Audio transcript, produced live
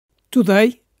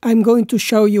Today I'm going to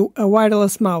show you a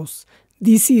wireless mouse.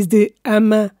 This is the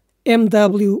Hama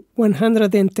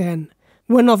MW-110,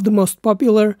 one of the most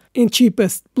popular and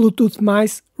cheapest Bluetooth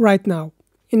mice right now.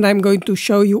 And I'm going to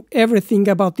show you everything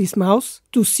about this mouse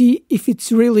to see if it's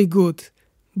really good.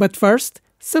 But first,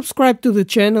 subscribe to the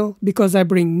channel because I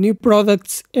bring new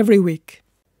products every week.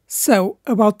 So,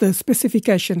 about the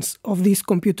specifications of this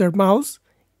computer mouse,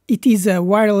 it is a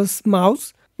wireless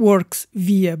mouse, works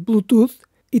via Bluetooth.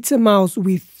 It's a mouse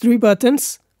with 3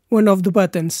 buttons. One of the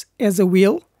buttons has a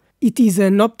wheel. It is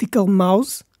an optical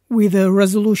mouse with a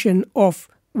resolution of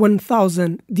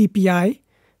 1000 DPI,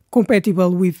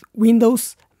 compatible with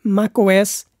Windows,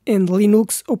 macOS and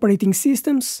Linux operating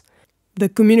systems. The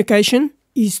communication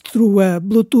is through a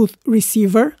Bluetooth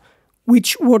receiver,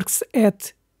 which works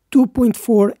at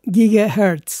 2.4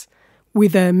 GHz,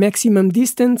 with a maximum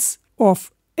distance of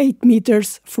 8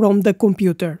 meters from the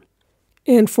computer.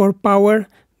 And for power,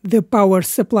 the power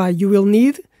supply you will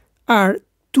need are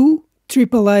 2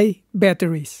 AAA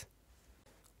batteries.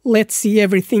 Let's see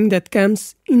everything that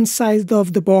comes inside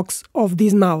of the box of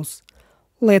this mouse.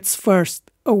 Let's first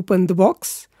open the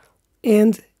box,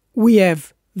 and we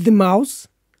have the mouse.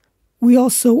 We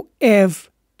also have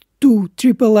 2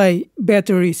 AAA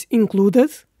batteries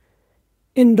included,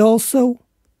 and also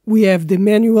we have the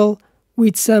manual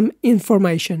with some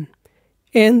information.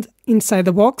 And inside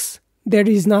the box there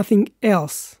is nothing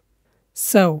else.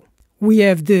 So we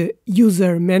have the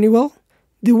user manual,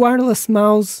 the wireless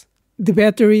mouse, the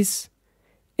batteries,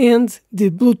 and the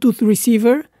Bluetooth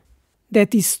receiver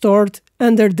that is stored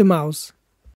under the mouse.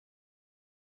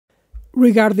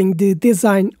 Regarding the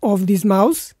design of this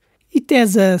mouse, it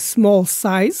has a small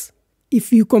size.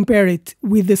 If you compare it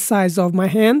with the size of my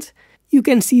hand, you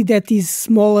can see that it is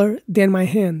smaller than my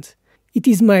hand. It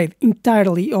is made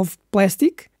entirely of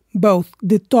plastic, both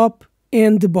the top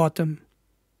and the bottom.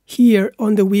 Here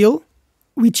on the wheel,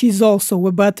 which is also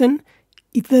a button,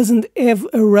 it doesn't have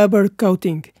a rubber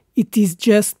coating, it is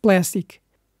just plastic.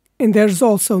 And there's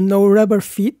also no rubber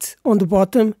feet on the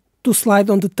bottom to slide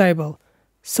on the table,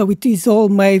 so it is all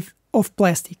made of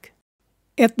plastic.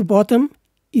 At the bottom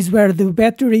is where the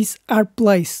batteries are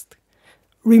placed.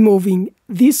 Removing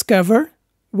this cover,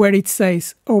 where it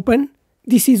says open,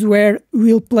 this is where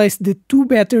we'll place the 2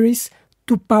 batteries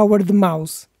to power the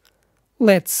mouse.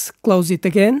 Let's close it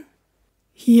again.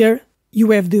 Here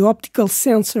you have the optical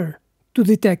sensor to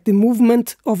detect the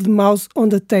movement of the mouse on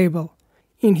the table.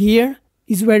 And here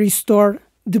is where you store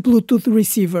the Bluetooth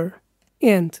receiver.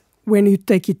 And when you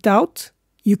take it out,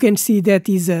 you can see that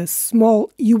is a small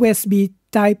USB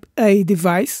Type A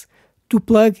device to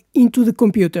plug into the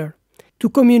computer to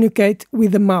communicate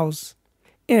with the mouse.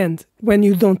 And when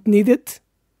you don't need it,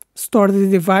 store the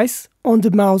device on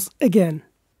the mouse again.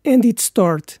 And it's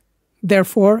stored.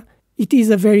 Therefore, it is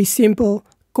a very simple,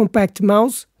 compact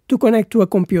mouse to connect to a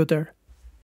computer.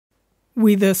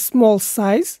 With a small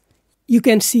size, you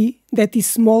can see that it's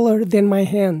smaller than my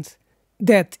hand.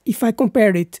 That if I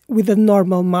compare it with a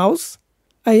normal mouse,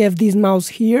 I have this mouse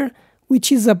here,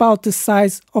 which is about the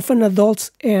size of an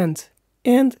adult's hand.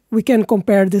 And we can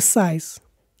compare the size.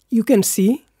 You can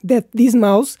see that this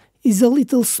mouse is a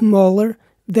little smaller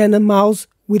than a mouse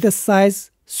with a size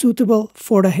suitable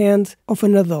for the hand of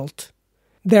an adult.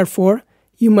 Therefore,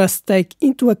 you must take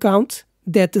into account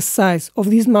that the size of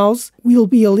this mouse will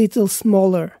be a little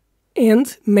smaller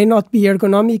and may not be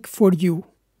ergonomic for you.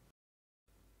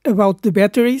 About the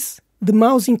batteries, the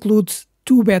mouse includes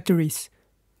 2 batteries.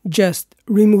 Just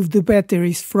remove the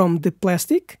batteries from the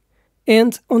plastic,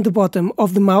 and on the bottom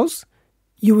of the mouse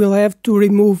you will have to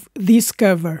remove this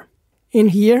cover. And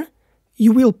here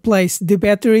you will place the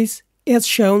batteries as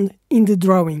shown in the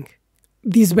drawing.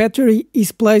 This battery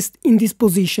is placed in this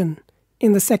position,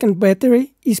 and the second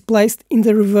battery is placed in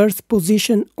the reverse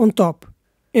position on top,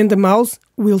 and the mouse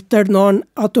will turn on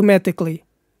automatically.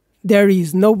 There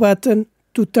is no button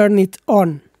to turn it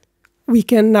on. We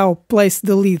can now place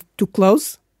the lid to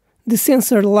close. The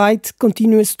sensor light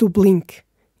continues to blink.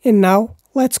 And now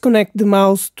let's connect the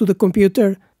mouse to the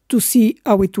computer to see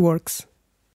how it works.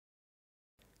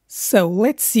 So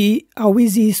let's see how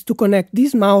easy it is to connect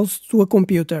this mouse to a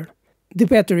computer. The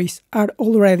batteries are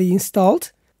already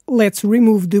installed. Let's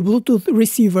remove the Bluetooth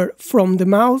receiver from the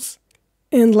mouse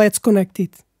and let's connect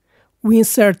it. We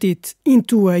insert it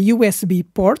into a USB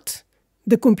port.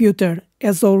 The computer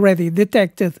has already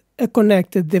detected a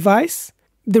connected device.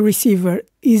 The receiver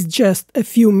is just a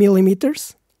few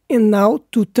millimeters. And now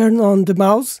to turn on the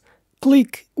mouse,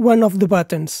 click one of the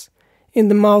buttons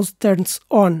and the mouse turns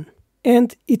on.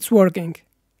 And it's working.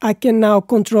 I can now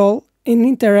control and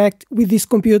interact with this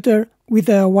computer with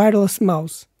a wireless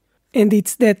mouse. And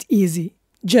it's that easy.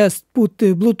 Just put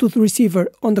the Bluetooth receiver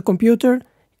on the computer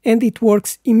and it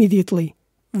works immediately.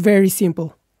 Very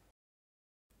simple.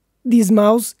 This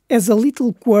mouse has a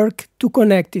little quirk to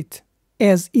connect it.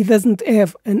 As it doesn't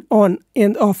have an on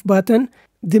and off button,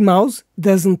 the mouse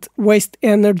doesn't waste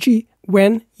energy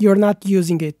when you're not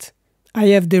using it. I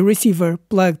have the receiver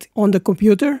plugged on the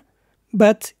computer,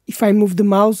 but if I move the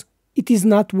mouse, it is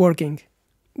not working.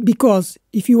 Because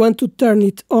if you want to turn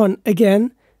it on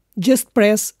again, just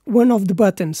press one of the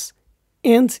buttons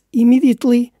and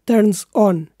immediately turns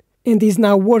on and is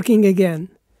now working again.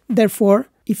 Therefore,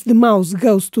 if the mouse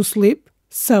goes to sleep,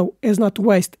 so as not to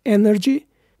waste energy,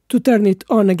 to turn it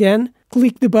on again,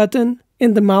 click the button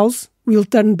and the mouse will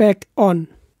turn back on.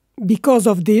 Because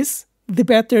of this, the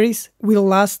batteries will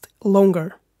last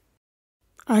longer.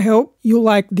 I hope you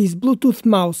like this Bluetooth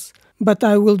mouse, but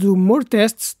I will do more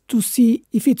tests to see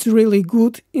if it's really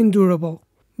good and durable.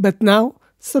 But now,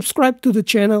 subscribe to the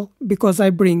channel because I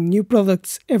bring new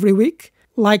products every week,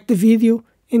 like the video,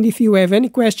 and if you have any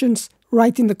questions,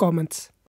 write in the comments.